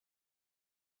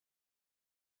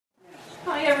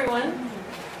Hi everyone,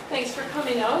 thanks for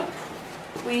coming out.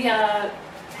 We had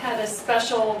a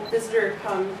special visitor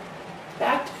come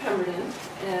back to Pemberton,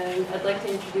 and I'd like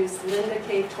to introduce Linda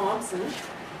K. Thompson.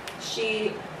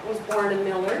 She was born in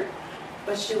Miller,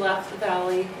 but she left the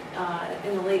valley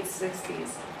in the late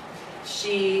 60s.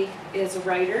 She is a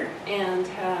writer and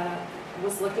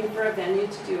was looking for a venue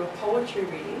to do a poetry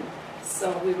reading,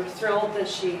 so we were thrilled that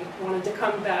she wanted to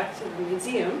come back to the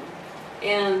museum.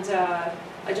 And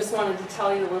I just wanted to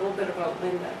tell you a little bit about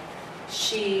Linda.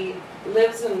 She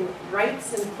lives and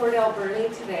writes in Port Alberni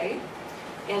today,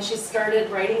 and she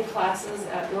started writing classes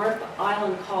at North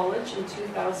Island College in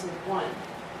 2001.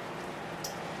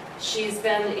 She's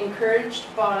been encouraged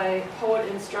by poet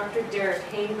instructor Derek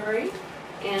Hainbury,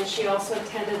 and she also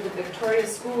attended the Victoria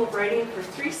School of Writing for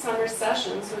 3 summer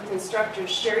sessions with instructors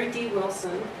Sherry D.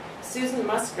 Wilson, Susan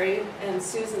Musgrave, and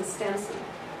Susan Stenson.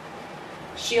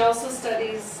 She also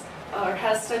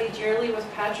has studied yearly with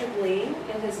Patrick Lane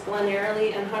in his Glen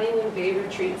Airlie and Honeymoon Bay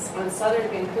retreats on southern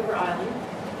Vancouver Island,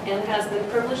 and has been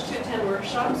privileged to attend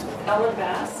workshops with Ellen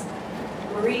Bass,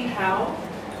 Marie Howe,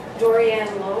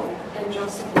 Dorianne Lowe, and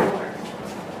Joseph Miller.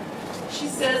 She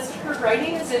says her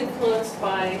writing is influenced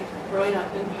by growing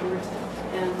up in Pemberton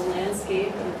and the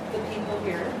landscape and the people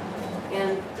here,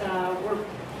 and we're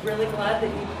really glad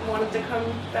that you wanted to come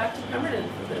back to Pemberton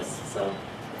for this. So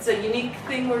it's a unique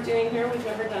thing we're doing here. We've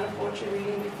never done a poetry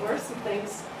reading before, so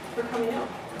thanks for coming out.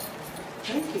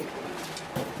 Thank you.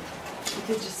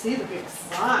 Did you see the big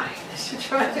sign as you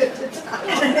tried to tell?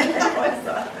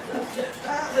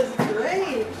 That was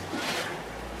great.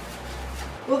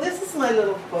 Well, this is my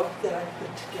little book that I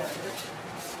put together.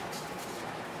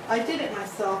 I did it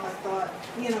myself. I thought,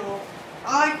 you know,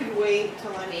 I could wait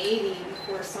till I'm 80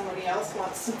 before somebody else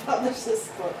wants to publish this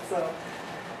book. So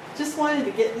just wanted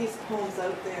to get these poems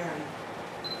out there,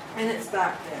 and it's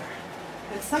back there.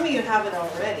 And some of you have it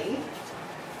already.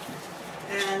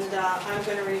 And I'm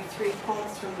going to read 3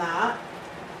 poems from that,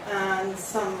 and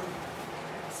some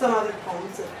other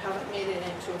poems that haven't made it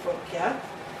into a book yet,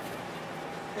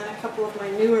 and a couple of my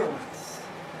newer ones.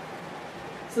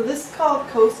 So this is called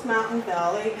Coast Mountain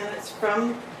Valley, and it's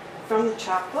from the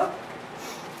chapbook,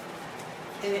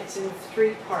 and it's in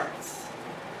 3 parts.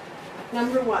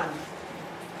 Number 1.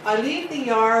 I leave the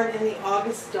yard in the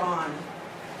August dawn,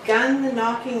 gun the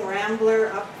knocking rambler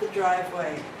up the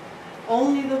driveway.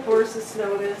 Only the horses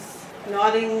notice,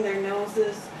 nodding their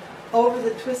noses over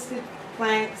the twisted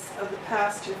planks of the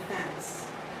pasture fence.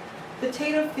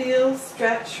 Potato fields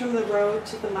stretch from the road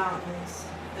to the mountains,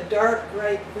 a dark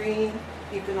bright green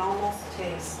you can almost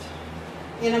taste.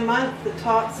 In a month the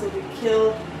tops will be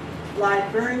killed, lie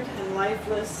burnt and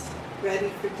lifeless, ready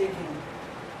for digging.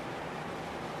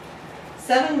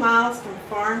 7 miles from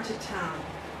farm to town,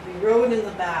 we rode in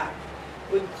the back,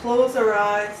 would close our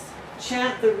eyes,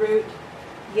 chant the route,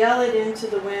 yell it into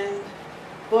the wind,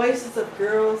 voices of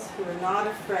girls who are not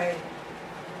afraid.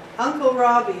 Uncle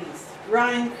Robbie's,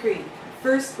 Ryan Creek,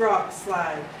 First Rock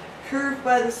Slide, curved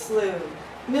by the slough,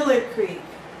 Miller Creek,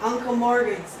 Uncle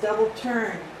Morgan's Double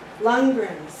Turn,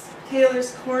 Lundgren's,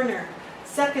 Taylor's Corner,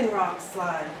 Second Rock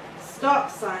Slide, stop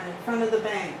sign in front of the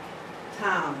bank,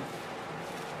 town.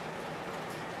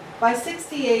 By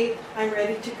 68, I'm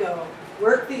ready to go.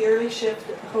 Work the early shift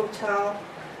at the hotel,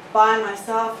 buy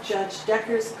myself Judge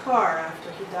Decker's car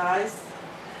after he dies,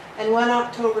 and one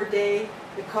October day,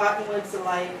 the cottonwoods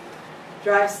alight,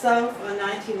 drive south on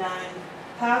 99,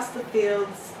 past the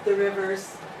fields, the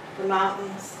rivers, the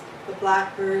mountains, the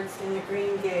blackbirds in the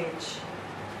green gauge.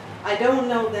 I don't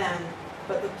know then,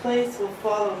 but the place will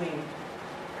follow me,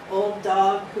 old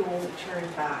dog who won't turn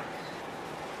back.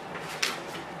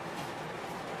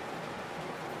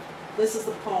 This is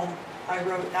a poem I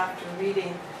wrote after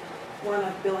reading one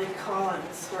of Billy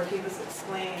Collins, where he was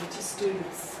explaining to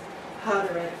students how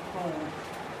to write a poem.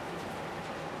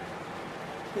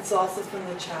 It's also from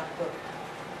the chapbook.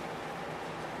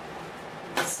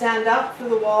 Stand up for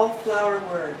the wallflower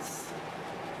words.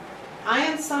 I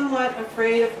am somewhat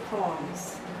afraid of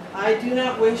poems. I do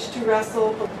not wish to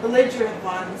wrestle belligerent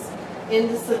ones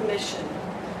into submission,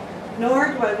 nor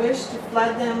do I wish to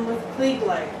flood them with Klieg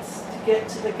lights to get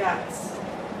to the guts.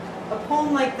 A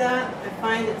poem like that, I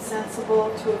find it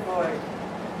sensible to avoid.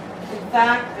 In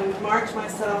fact, I would march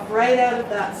myself right out of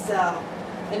that cell,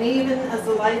 and even as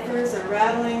the lifers are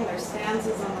rattling their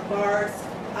stanzas on the bars,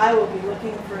 I will be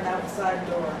looking for an outside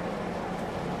door.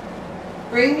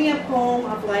 Bring me a poem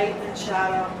of light and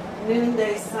shadow,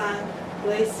 noonday sun,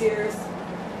 glaciers,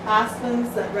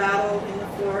 aspens that rattle in the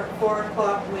 4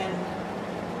 o'clock wind.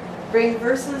 Bring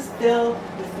verses filled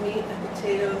with meat and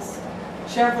potatoes,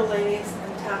 Chevrolets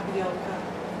and tapioca.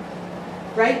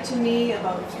 Write to me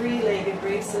about three-legged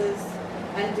races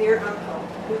and dear uncle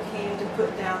who came to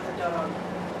put down the dog.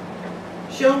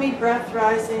 Show me breath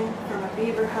rising from a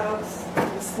beaver house,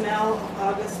 the smell of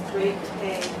August raked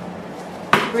hay.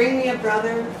 Bring me a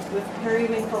brother with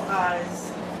periwinkle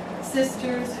eyes,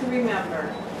 sisters who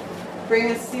remember.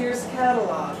 Bring a Sears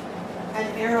catalog, an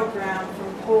aerogram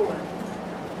from Poland,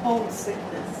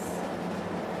 homesickness.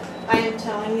 I am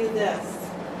telling you this.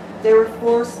 There were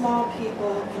 4 small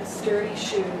people in sturdy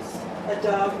shoes, a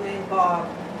dog named Bob.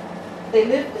 They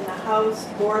lived in a house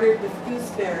bordered with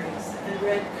gooseberries and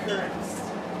red currants.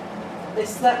 They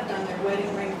slept on their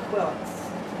wedding ring quilts.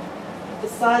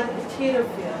 Beside the potato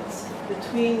fields,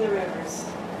 between the rivers,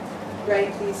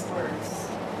 write these words.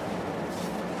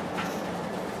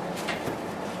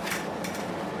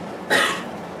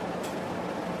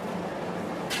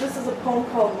 This is a poem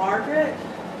called Margaret.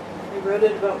 I wrote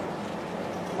it about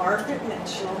Margaret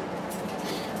Mitchell,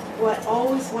 who I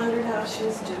always wondered how she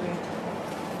was doing.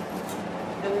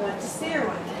 And we went to see her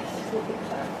one day.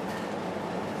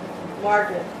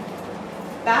 Margaret.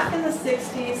 Back in the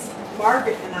 60s,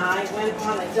 Margaret and I went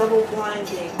on a double blind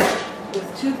date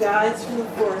with 2 guides from the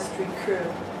forestry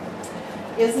crew.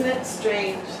 Isn't it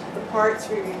strange, the parts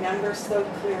we remember so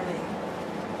clearly?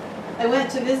 I went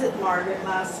to visit Margaret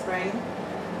last spring.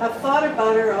 I've thought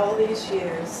about her all these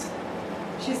years.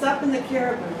 She's up in the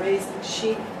Caribou raising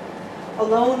sheep,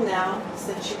 alone now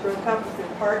since she broke up with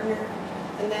her partner,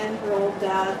 and then her old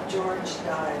dad, George,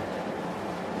 died.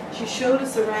 She showed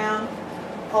us around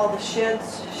all the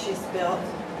sheds she's built,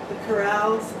 the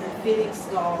corrals and feeding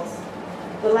stalls,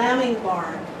 the lambing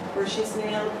barn where she's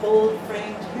nailed old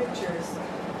framed pictures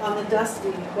on the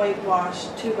dusty,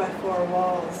 whitewashed 2x4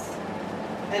 walls.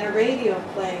 And a radio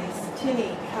plays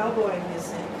tinny cowboy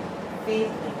music,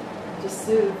 faintly, to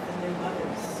soothe the new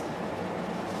mothers.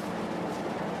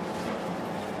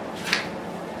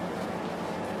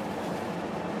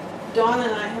 Dawn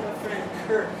and I have a friend,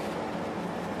 Kirk,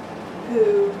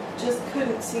 who just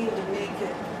couldn't seem to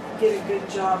get a good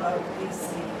job out in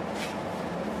BC.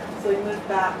 So he moved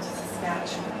back to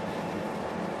Saskatchewan.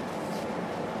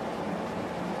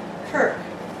 Kirk.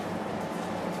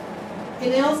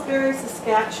 In Aylesbury,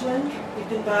 Saskatchewan, you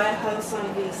can buy a house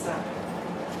on Visa.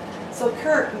 So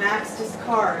Kirk maxed his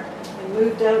card and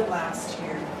moved out last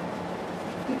year.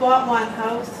 He bought one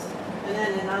house and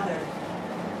then another.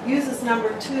 Uses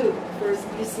number 2 for his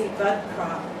BC bud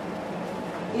crop.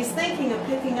 He's thinking of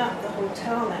picking up the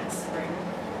hotel next spring.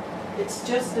 It's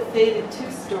just a faded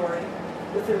 2-story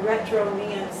with a retro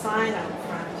neon sign out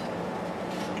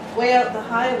front. Way out the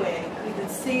highway, you can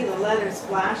see the letters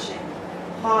flashing.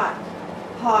 Hot,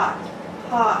 hot,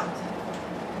 hot.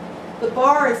 The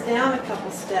bar is down a couple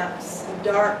steps and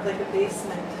dark like a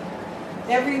basement.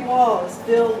 Every wall is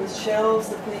filled with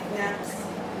shelves of knickknacks,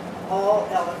 all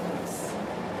elephants.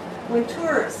 When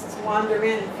tourists wander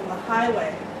in from the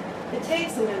highway, it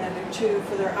takes a minute or 2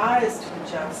 for their eyes to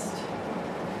adjust.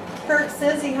 Kirk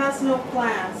says he has no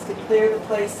plans to clear the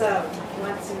place out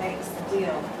once he makes the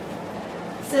deal.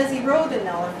 Says he rode an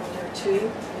elephant or 2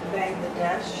 and banged the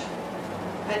dash,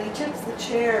 and he tips the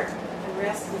chair and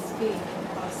rests his feet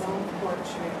on his own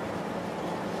porch rail.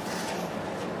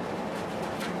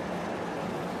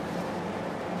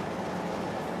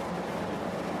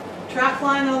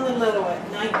 Trapline on the Lillooet,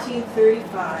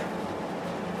 1935.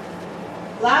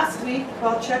 Last week,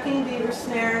 while checking beaver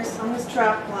snares on his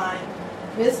trapline,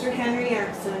 Mr. Henry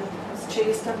Erickson was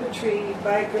chased up a tree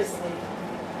by a grizzly.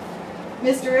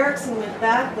 Mr. Erickson went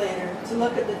back later to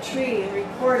look at the tree and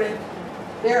reported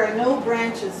there are no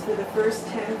branches for the first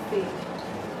 10 feet.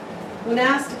 When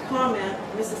asked to comment,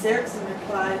 Mrs. Erickson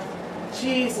replied,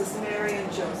 Jesus, Mary, and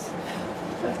Joseph.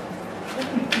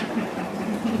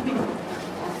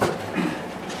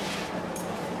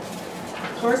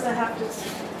 Of course, I have to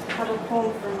have a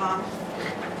poem for Mom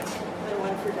and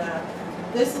one for Dad.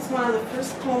 This is one of the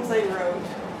first poems I wrote.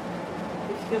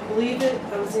 If you can believe it,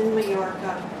 I was in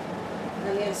Mallorca,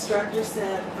 and the instructor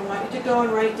said, I want you to go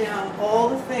and write down all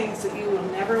the things that you will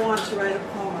never want to write a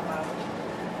poem about.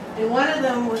 And one of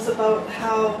them was about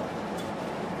how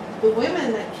the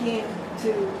women that came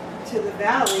to the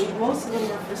valley, most of them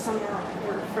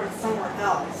were from somewhere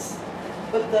else.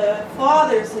 But the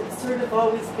fathers had sort of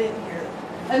always been here.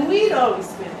 And we'd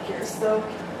always been here, so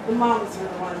the moms were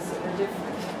the ones that were different.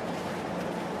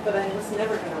 But I was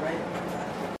never going to write about that.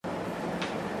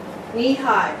 Knee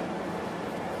high.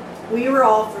 We were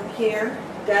all from here.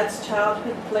 Dad's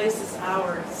childhood place is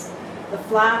ours. The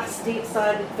flat,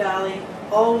 steep-sided valley,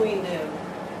 all we knew.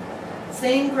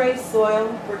 Same gray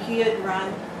soil where he had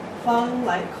run, clung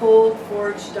like cold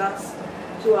forge dust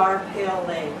to our pale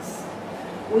legs.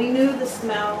 We knew the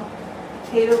smell,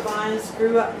 potato vines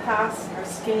grew up past our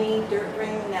skinny,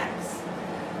 dirt-ringed necks.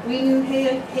 We knew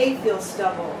hayfield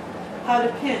stubble, how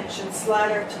to pinch and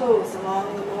slide our toes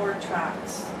along the mower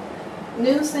tracks.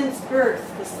 Knew since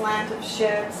birth the slant of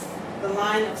sheds, the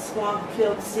line of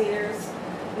swamp-killed cedars,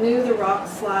 knew the rock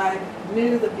slide,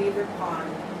 knew the beaver pond.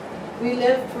 We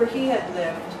lived where he had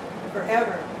lived,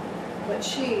 forever, but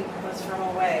she was from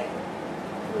away.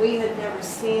 We had never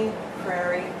seen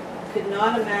prairie, could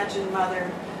not imagine mother,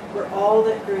 where all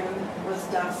that grew was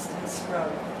dust and scrub.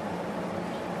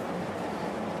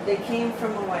 They came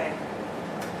from away.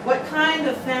 What kind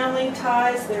of family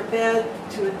ties their bed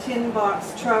to a tin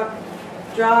box truck,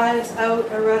 drives out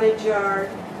a rutted yard,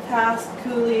 past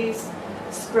coulees,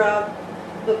 scrub,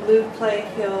 the blue clay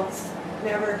hills,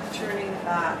 never turning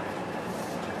back.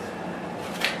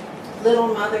 Little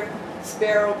mother,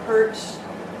 sparrow perched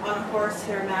on a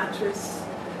horsehair mattress.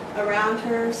 Around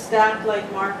her, stacked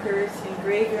like markers in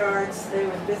graveyards they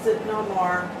would visit no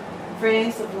more,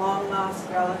 frames of long-lost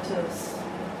relatives.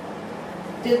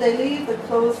 Did they leave the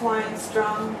clothesline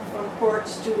strung from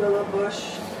porch to willow bush,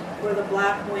 where the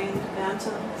black-winged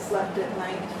bantam slept at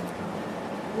night?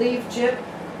 Leave Jip,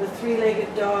 the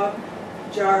three-legged dog,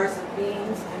 jars of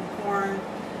beans and corn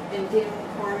in dim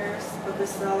corners of the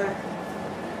cellar?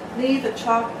 Leave a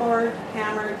chalkboard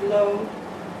hammered low,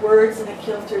 words in a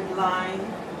kiltered line,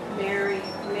 Mary,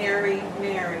 Mary,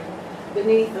 Mary,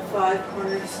 beneath the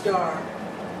five-cornered star?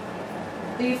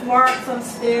 Leave marks on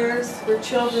stairs where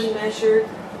children measured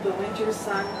the winter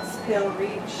sun's pale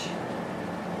reach?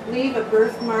 Leave a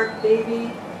birthmarked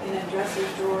baby in a dresser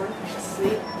drawer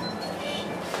asleep?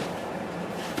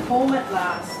 Home at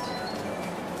last.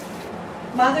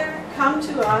 Mother, come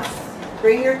to us.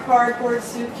 Bring your cardboard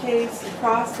suitcase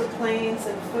across the plains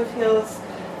and foothills,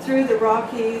 through the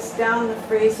Rockies, down the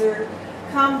Fraser.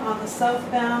 Come on the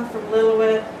southbound from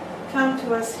Lillooet. Come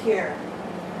to us here.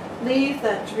 Leave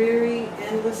that dreary,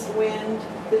 endless wind,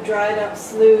 the dried-up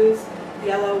sloughs,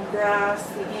 yellow grass,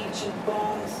 the ancient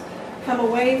bones. Come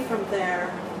away from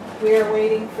there. We are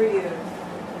waiting for you.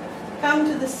 Come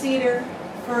to the cedar,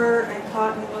 fir, and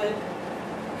cottonwood.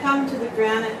 Come to the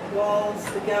granite walls,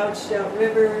 the gouged-out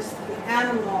rivers, the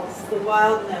animals, the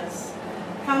wildness.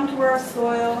 Come to our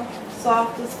soil,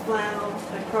 soft as flannel,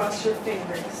 across your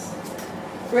fingers.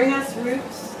 Bring us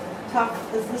roots,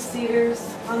 tough as the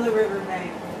cedars on the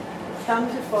riverbank. Come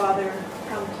to Father,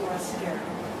 come to us here.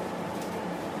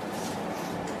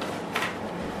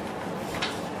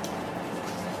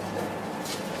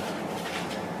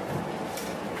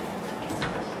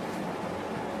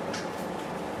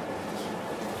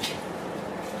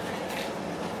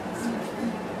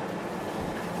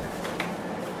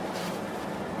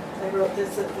 I wrote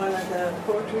this at one of the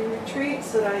poetry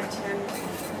retreats that I attend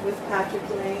with Patrick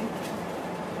Lane.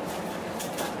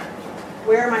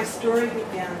 Where my story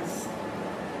begins.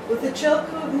 With a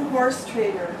Chilcootin horse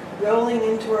trader rolling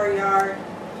into our yard,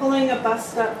 pulling a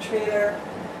bust-up trailer,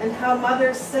 and how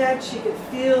Mother said she could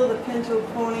feel the pinto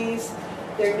ponies,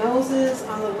 their noses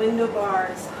on the window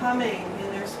bars, humming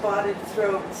in their spotted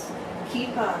throats,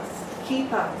 keep us,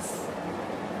 keep us.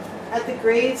 At the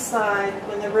graveside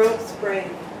when the ropes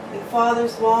break, and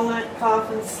Father's walnut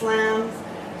coffin slams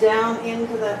down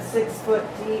into that 6 foot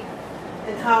deep,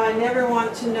 and how I never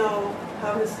want to know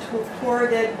how his poor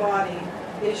dead body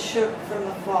is shook from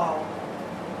the fall.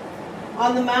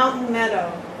 On the mountain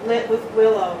meadow, lit with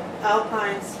willow,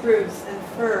 alpine spruce, and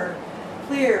fir,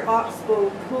 clear oxbow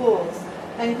pools,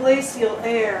 and glacial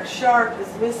air sharp as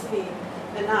whiskey,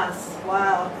 and us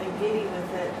wild and giddy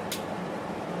with it.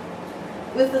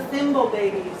 With the thimble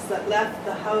babies that left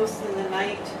the house in the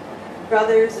night,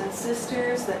 brothers and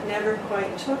sisters that never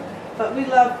quite took, but we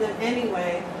loved them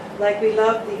anyway, like we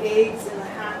loved the eggs in the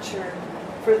hatcher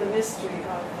for the mystery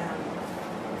of them.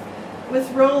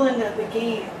 With Roland at the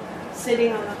game,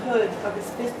 sitting on the hood of his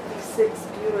 56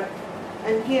 Buick,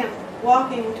 and him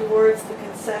walking towards the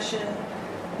concession,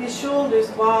 his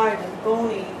shoulders wide and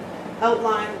bony,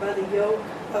 outlined by the yoke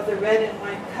of the red and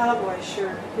white cowboy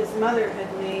shirt his mother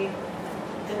had made,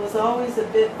 and was always a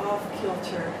bit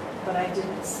off-kilter, but I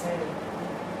didn't say.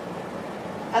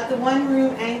 At the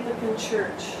one-room Anglican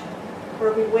church,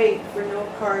 where we wait for no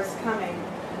cars coming,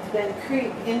 then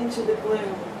creep into the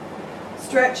gloom,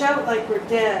 stretch out like we're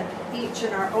dead, each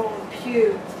in our own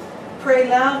pew, pray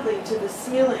loudly to the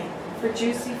ceiling for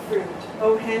juicy fruit,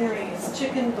 O. Henry's,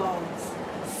 chicken bones,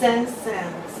 sense,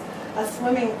 a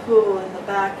swimming pool in the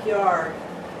backyard,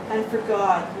 and for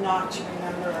God not to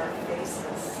remember our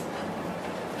faces.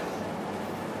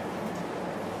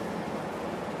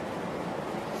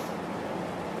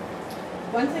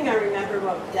 One thing I remember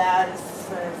about Dad is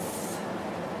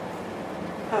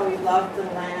how he loved the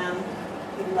land,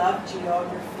 He loved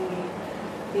geography.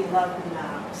 He loved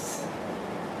maps.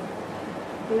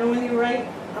 You know, when you write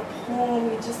a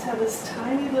poem, you just have this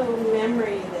tiny little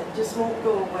memory that just won't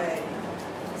go away.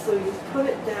 So you put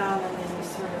it down and then you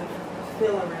sort of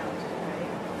fill around it,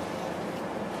 right?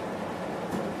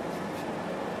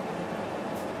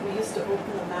 We used to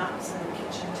open the maps on the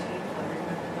kitchen table, I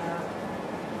remember that.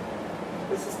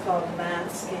 This is called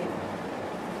landscape.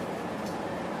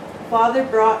 Father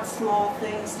brought small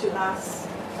things to us,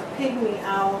 a pygmy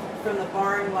owl from the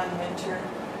barn one winter,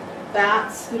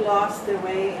 bats who lost their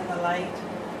way in the light,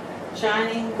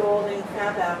 shining golden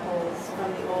crab apples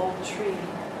from the old tree.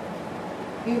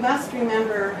 You must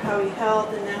remember how he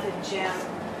held the netted gem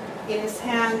in his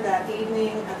hand that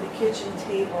evening at the kitchen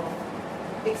table,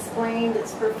 explained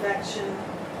its perfection,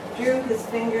 drew his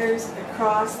fingers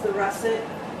across the russet,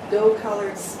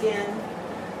 dough-colored skin,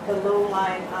 the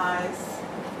low-lying eyes,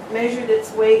 measured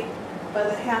its weight by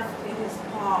the heft in his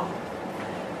palm.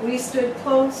 We stood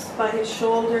close by his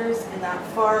shoulders in that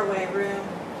faraway room,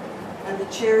 and the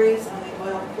cherries on the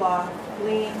oilcloth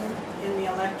gleamed in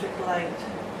the electric light.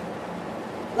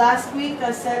 Last week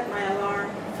I set my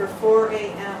alarm for 4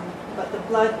 a.m., but the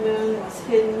blood moon was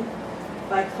hidden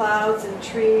by clouds and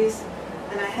trees,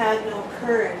 and I had no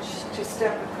courage to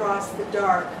step across the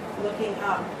dark, looking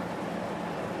up.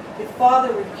 If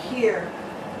Father were here,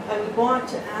 I would want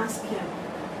to ask him,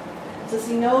 does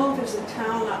he know there's a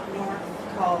town up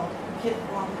north called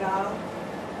Kitwangal?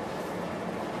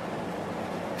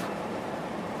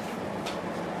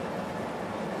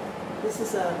 This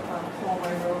is a poem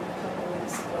I wrote a couple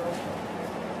weeks ago.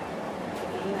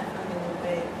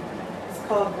 It's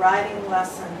called Riding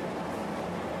Lesson.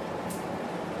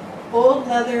 Old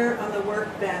leather on the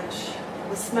workbench,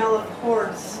 the smell of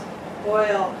horse,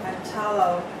 oil, and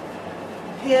tallow.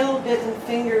 Pale bitten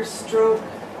fingers stroke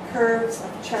curves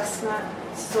of chestnut,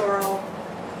 sorrel,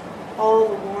 all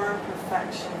the warm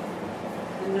perfection,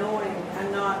 the knowing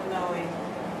and not knowing.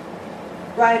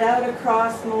 Ride out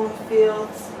across mown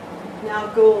fields, now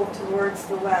gold towards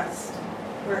the west,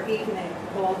 where evening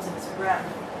holds its breath.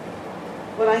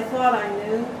 What I thought I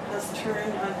knew has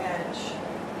turned on edge.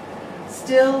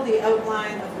 Still the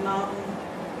outline of mountain,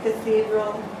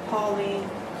 cathedral, Pauline,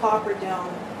 copper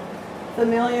dome,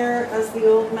 familiar as the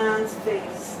old man's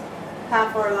face,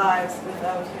 half our lives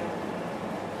without him.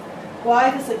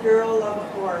 Why does a girl love a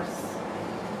horse?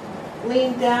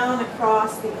 Lean down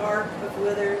across the arc of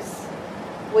withers,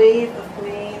 wave of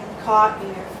mane caught in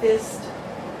your fist.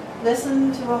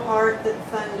 Listen to a heart that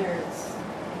thunders.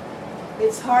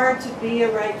 It's hard to be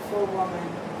a rightful woman.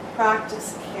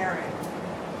 Practice caring.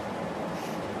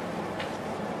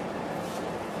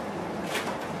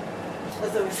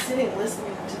 As I was sitting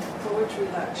listening to the poetry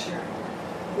lecture,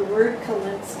 the word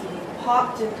Kalinsky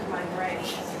popped into my brain.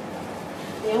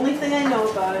 The only thing I know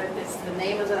about it is the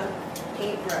name of the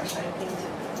paintbrush I painted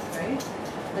with, right?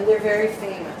 And they're very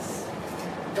famous.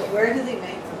 But where do they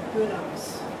make them? Who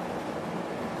knows?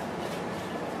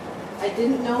 I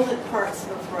didn't know the parts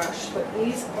of a brush, but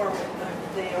these are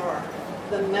what they are.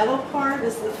 The metal part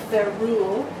is the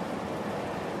ferrule.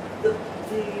 The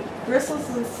bristles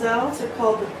themselves are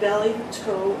called the belly,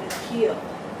 toe, and heel.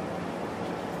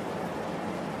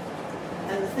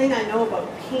 And the thing I know about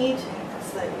painting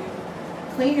is that you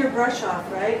clean your brush off,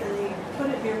 right? And then you put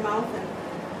it in your mouth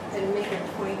and make a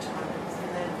point on it,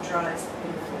 and then it dries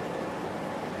beautifully.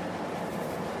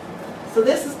 So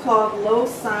this is called Low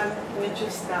Sun, Winter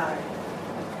Sky.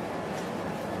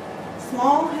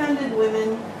 Small-handed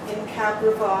women in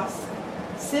Cabravos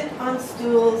sit on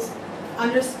stools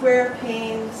under square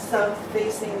paned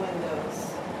south-facing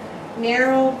windows.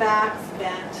 Narrow backs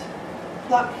bent,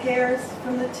 pluck hairs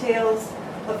from the tails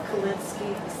of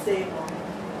Kalinsky sable.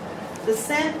 The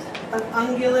scent of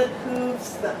ungulate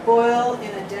hooves that boil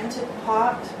in a dented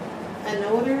pot, an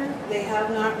odor they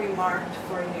have not remarked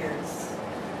for years.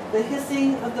 The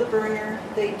hissing of the burner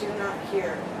they do not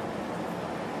hear.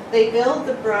 They build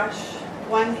the brush,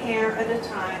 one hair at a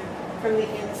time, from the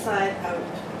inside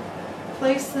out.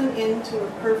 Place them into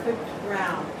a perfect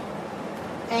round.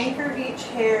 Anchor each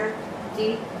hair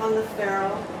deep on the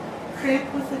ferrule.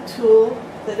 Crimp with a tool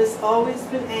that has always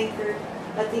been anchored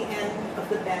at the end of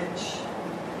the bench.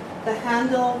 The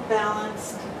handle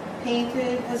balanced,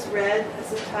 painted as red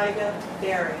as a taiga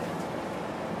berry.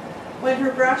 When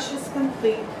her brush is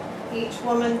complete, each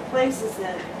woman places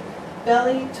it,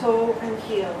 belly, toe, and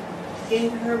heel,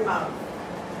 into her mouth,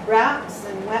 wraps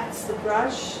and wets the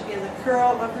brush in the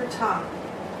curl of her tongue,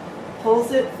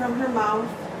 pulls it from her mouth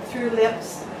through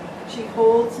lips she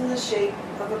holds in the shape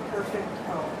of a perfect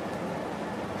O.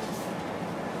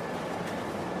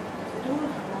 I don't know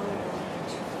how long ago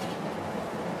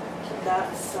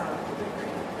that's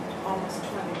almost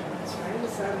 20 minutes, right?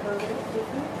 Is that about it, do you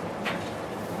think?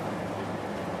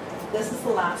 This is the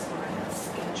last one I have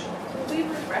scheduled. We'll leave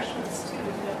refreshments too, we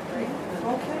can have a break.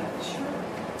 Okay, sure.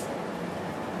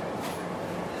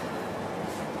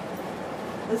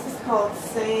 This is called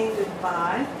Saying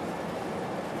Goodbye.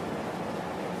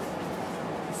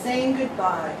 Saying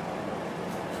Goodbye.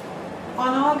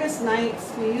 On August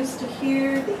nights, we used to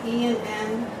hear the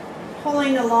E&N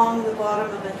pulling along the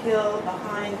bottom of a hill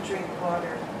behind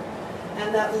Drinkwater,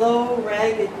 and that low,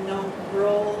 ragged note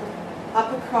rolled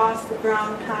up across the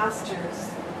brown pastures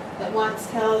that once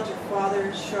held your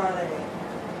father's chalet.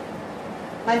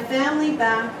 My family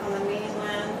back on the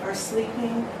mainland are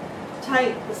sleeping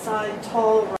tight beside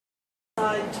tall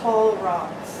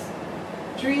rocks,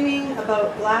 dreaming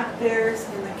about black bears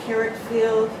in the carrot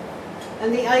field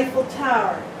and the Eiffel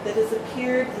Tower that has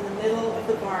appeared in the middle of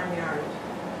the barnyard.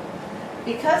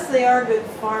 Because they are good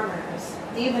farmers,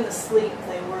 even asleep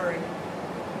they worry.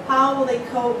 How will they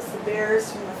coax the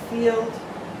bears from the field,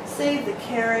 save the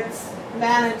carrots,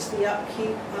 manage the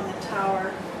upkeep on the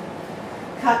tower,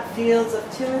 cut fields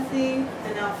of timothy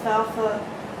and alfalfa,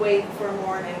 wait for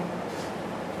morning?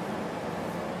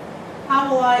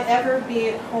 How will I ever be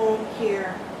at home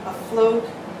here, afloat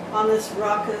on this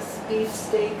raucous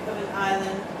beefsteak of an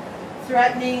island,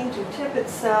 threatening to tip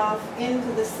itself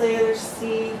into the sailor's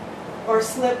sea or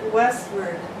slip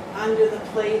westward under the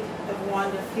plate of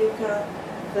Wanda Fuca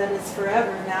that is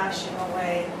forever gnashing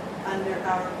away under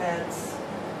our beds?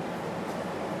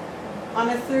 On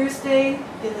a Thursday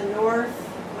in the north,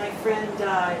 my friend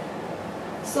died.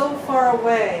 So far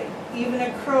away, even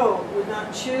a crow would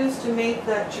not choose to make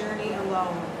that journey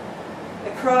alone,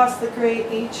 across the great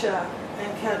Icha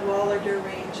and Cadwallader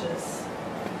ranges,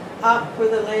 up where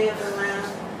the lay of the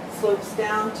land slopes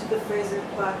down to the Fraser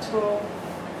Plateau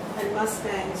and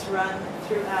mustangs run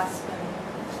through Aspen.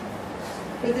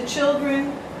 For the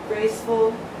children,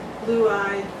 graceful,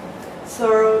 blue-eyed,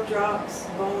 sorrow drops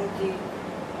bone deep.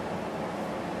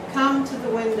 Come to the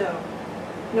window.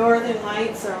 Northern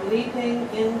lights are leaping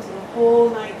into the whole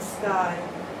night sky,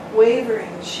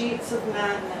 wavering sheets of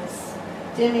madness,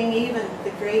 dimming even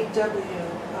the great W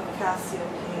of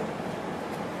Cassiopeia.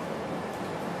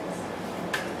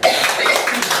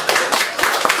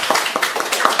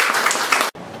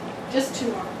 Just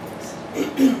two more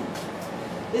things.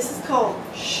 This is called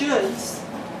Shoulds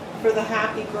for the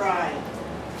Happy Bride.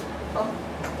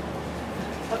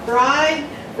 A bride,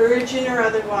 virgin or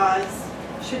otherwise,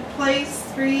 should place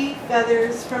 3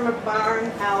 feathers from a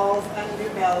barn owl's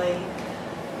underbelly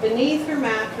beneath her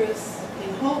mattress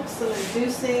in hopes of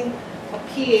inducing a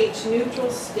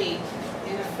pH-neutral state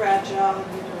in a fragile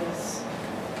uterus.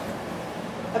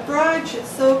 A bride should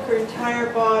soak her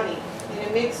entire body in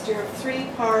a mixture of 3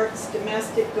 parts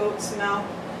domestic goat's milk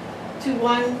to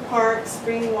 1 part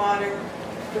spring water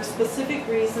for specific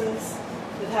reasons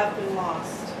that have been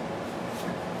lost.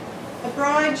 A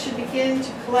bride should begin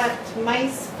to collect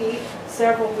mice feet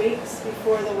several weeks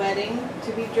before the wedding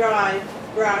to be dried,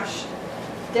 brushed,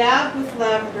 dabbed with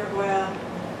lavender oil,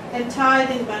 and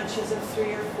tied in bunches of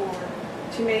 3 or 4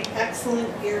 to make excellent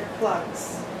ear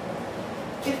plugs.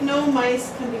 If no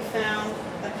mice can be found,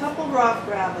 a couple rock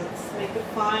rabbits make a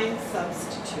fine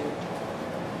substitute.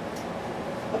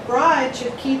 A bride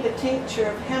should keep a tincture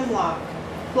of hemlock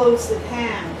close at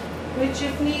hand, which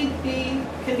if need be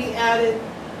can be added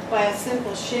by a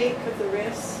simple shake of the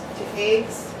wrist to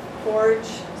eggs,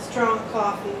 porridge, strong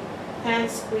coffee,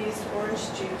 hand-squeezed orange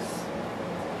juice.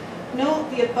 Note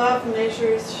the above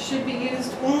measures should be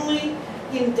used only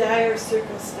in dire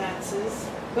circumstances,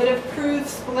 but have proved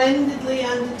splendidly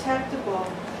undetectable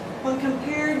when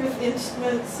compared with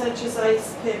instruments such as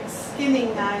ice picks,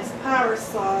 skinning knives, power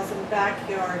saws, and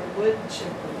backyard wood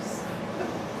chippers.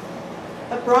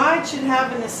 A bride should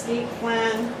have an escape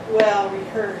plan well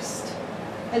rehearsed.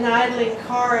 An idling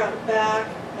car out back,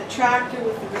 a tractor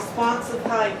with a responsive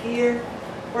high gear,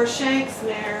 or Shank's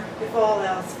mare if all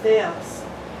else fails.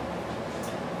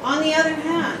 On the other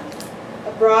hand,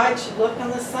 a bride should look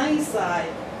on the sunny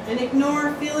side and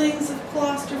ignore feelings of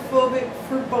claustrophobic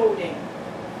foreboding.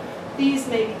 These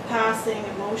may be passing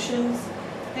emotions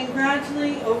and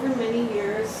gradually, over many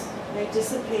years, may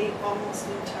dissipate almost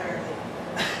entirely.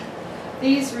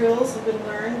 These rules have been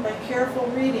learned by careful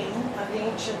reading of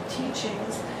ancient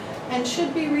teachings and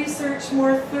should be researched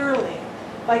more thoroughly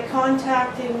by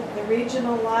contacting the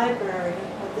regional library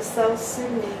of the South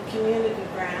Sydney Community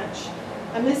Branch,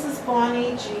 a Mrs.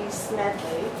 Bonnie G.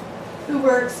 Smedley, who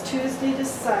works Tuesday to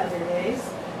Saturdays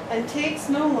and takes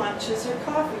no lunches or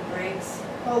coffee breaks,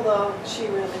 although she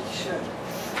really should.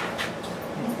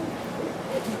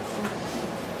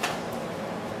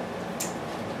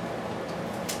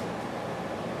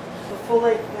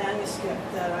 full-length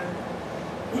manuscript that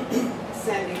I'm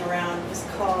sending around is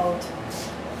called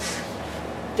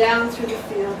Down Through the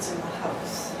Fields in the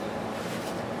House.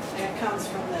 And it comes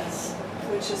from this,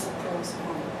 which is a prose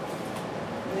poem.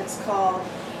 And it's called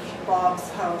Bob's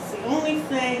House. The only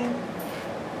thing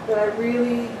that I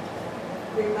really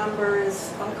remember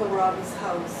is Uncle Robbie's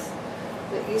house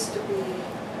that used to be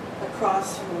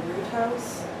across from the root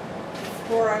house.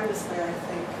 Before I was there, I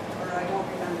think, or I don't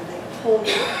remember, they pulled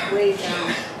it way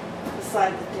down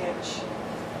beside the ditch.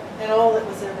 And all that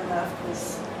was ever left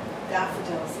was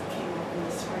daffodils that came up in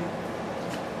the spring.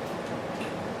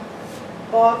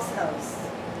 Bob's house.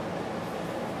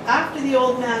 After the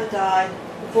old man died,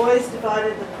 the boys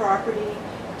divided the property,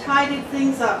 tidied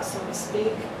things up, so to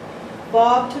speak.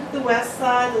 Bob took the west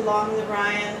side along the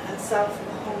Ryan and south of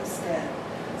the homestead.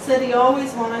 Said he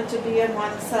always wanted to be on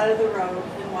one side of the road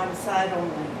and one side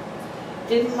only.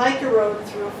 Didn't like a road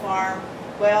through a farm.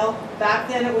 Well, back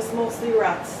then it was mostly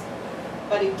ruts.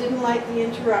 But he didn't like the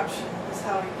interruption, is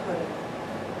how he put it.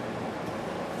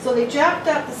 So they jacked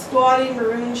up the squatty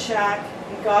maroon shack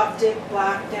and got Dick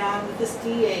Black down with his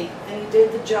D8, and he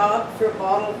did the job for a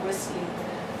bottle of whiskey.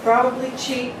 Probably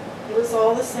cheap, it was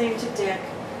all the same to Dick,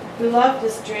 who loved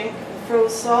his drink and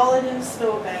froze solid in a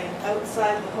snowbank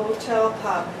outside the hotel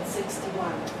pub in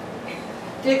 61.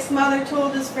 Dick's mother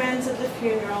told his friends at the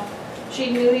funeral she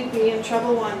knew he'd be in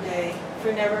trouble one day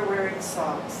for never wearing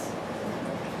socks.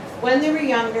 When they were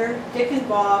younger, Dick and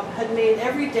Bob had made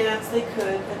every dance they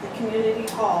could at the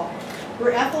community hall,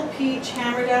 where Ethel Peach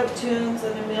hammered out tunes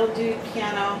on a mildewed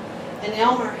piano, and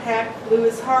Elmer Heck blew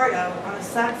his heart out on a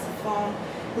saxophone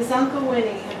his Uncle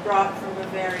Winnie had brought from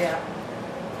Bavaria.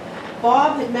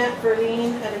 Bob had met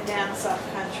Verleen at a dance up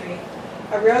country,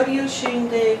 a rodeo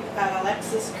shindig at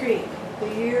Alexis Creek,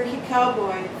 the year he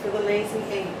cowboyed for the Lazy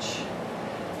H.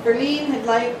 Verleen had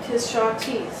liked his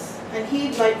shawtees, and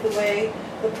he'd liked the way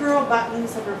the pearl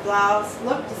buttons of her blouse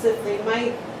looked as if they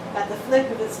might, at the flick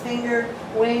of his finger,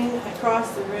 wing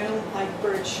across the room like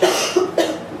birdshot.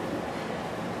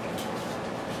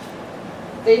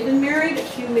 They'd been married a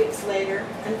few weeks later,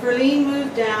 and Verleen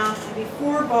moved down, and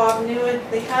before Bob knew it,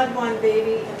 they had one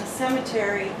baby in the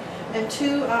cemetery and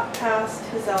two up past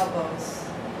his elbows.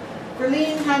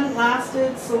 Verleen hadn't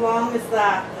lasted so long as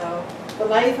that, though. The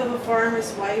life of a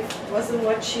farmer's wife wasn't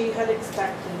what she had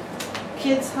expected.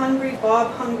 Kids hungry,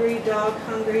 Bob hungry, dog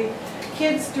hungry.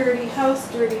 Kids dirty,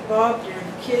 house dirty, Bob dirty.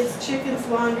 Kids, chickens,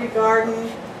 laundry,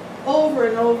 garden. Over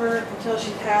and over until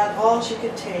she'd had all she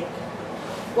could take.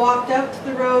 Walked out to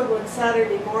the road one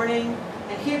Saturday morning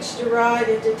and hitched a ride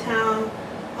into town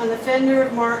on the fender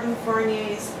of Martin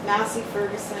Fournier's Massey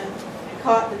Ferguson and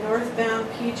caught the northbound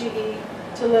PGE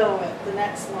to Lillooet the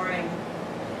next morning.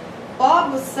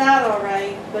 Bob was sad all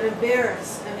right, but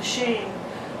embarrassed and ashamed.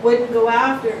 Wouldn't go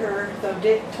after her, though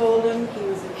Dick told him he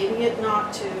was an idiot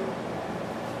not to.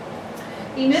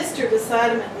 He missed her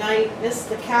beside him at night, missed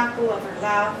the cackle of her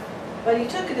laugh, but he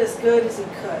took it as good as he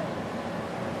could.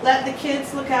 Let the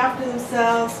kids look after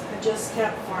themselves and just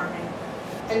kept farming.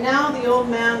 And now the old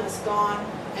man was gone,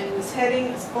 and he was heading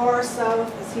as far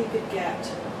south as he could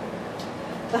get.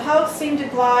 The house seemed to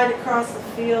glide across the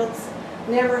fields,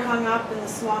 never hung up in the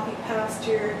swampy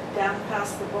pasture down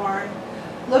past the barn,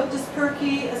 looked as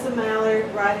perky as a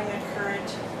mallard riding a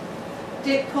current.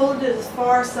 Dick pulled it as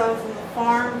far south from the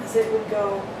farm as it would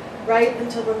go, right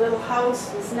until the little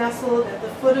house was nestled at the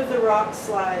foot of the rock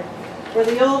slide, where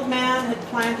the old man had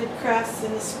planted cress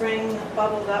in the spring that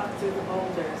bubbled up through the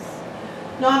boulders.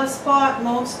 Not a spot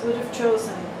most would have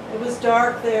chosen. It was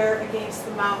dark there against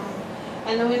the mountain,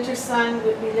 and the winter sun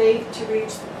would be late to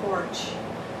reach the porch.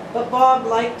 But Bob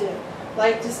liked it,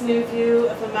 liked his new view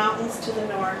of the mountains to the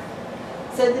north.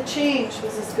 Said the change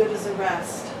was as good as a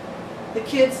rest. The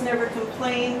kids never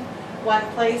complained. One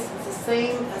place was the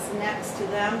same as the next to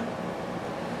them.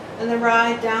 And the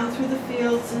ride down through the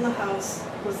fields in the house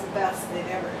was the best they'd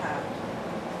ever had.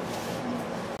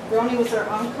 Ronnie was our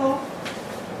uncle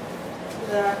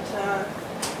that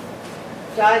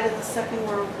died in the Second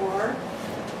World War.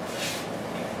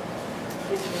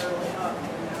 He's really hot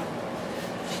right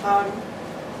now.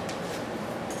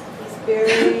 He's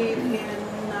buried in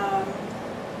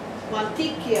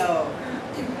Montecchio.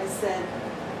 I said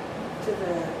to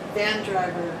the van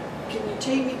driver, "Can you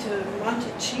take me to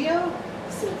Montecchio?"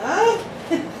 He said, "Huh?"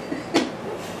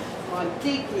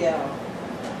 Montecchio.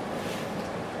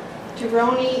 To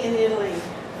Ronnie in Italy.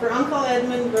 For Uncle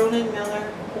Edmund Ronan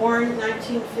Miller, born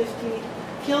 1950,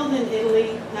 killed in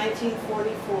Italy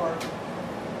 1944.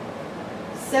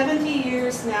 70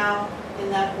 years now in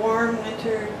that warm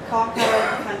winter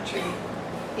cockeyed country,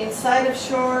 in sight of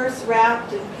shores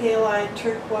wrapped in pale-eyed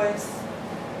turquoise,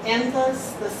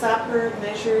 Endless, the sapper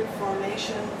measured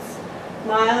formations,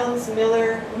 Miles,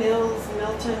 Miller, Mills,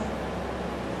 Milton,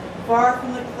 far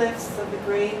from the cliffs of the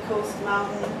gray coast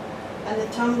mountain and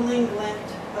the tumbling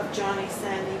glint of Johnny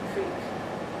Sandy Creek.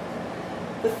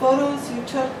 The photos you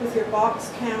took with your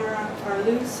box camera are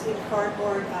loose in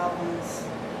cardboard albums.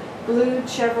 Blued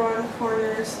chevron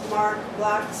corners mark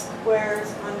black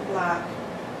squares on black.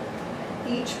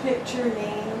 Each picture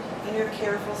named in your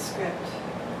careful script.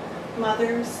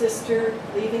 Mother, sister,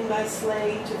 leaving by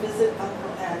sleigh to visit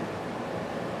Uncle Ed.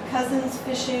 Cousins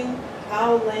fishing,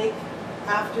 Owl Lake,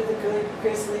 after the good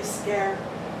grizzly scare.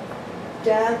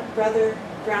 Dad, brother,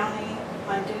 Brownie,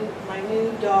 my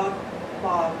new dog,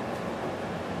 Bob.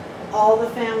 All the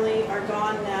family are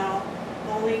gone now,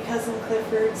 only Cousin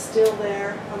Clifford still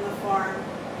there on the farm.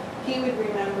 He would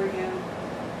remember you.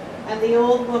 And the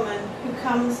old woman who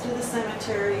comes to the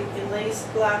cemetery in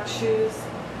laced black shoes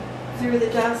through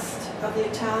the dust of the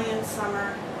Italian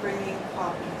summer bringing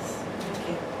poppies.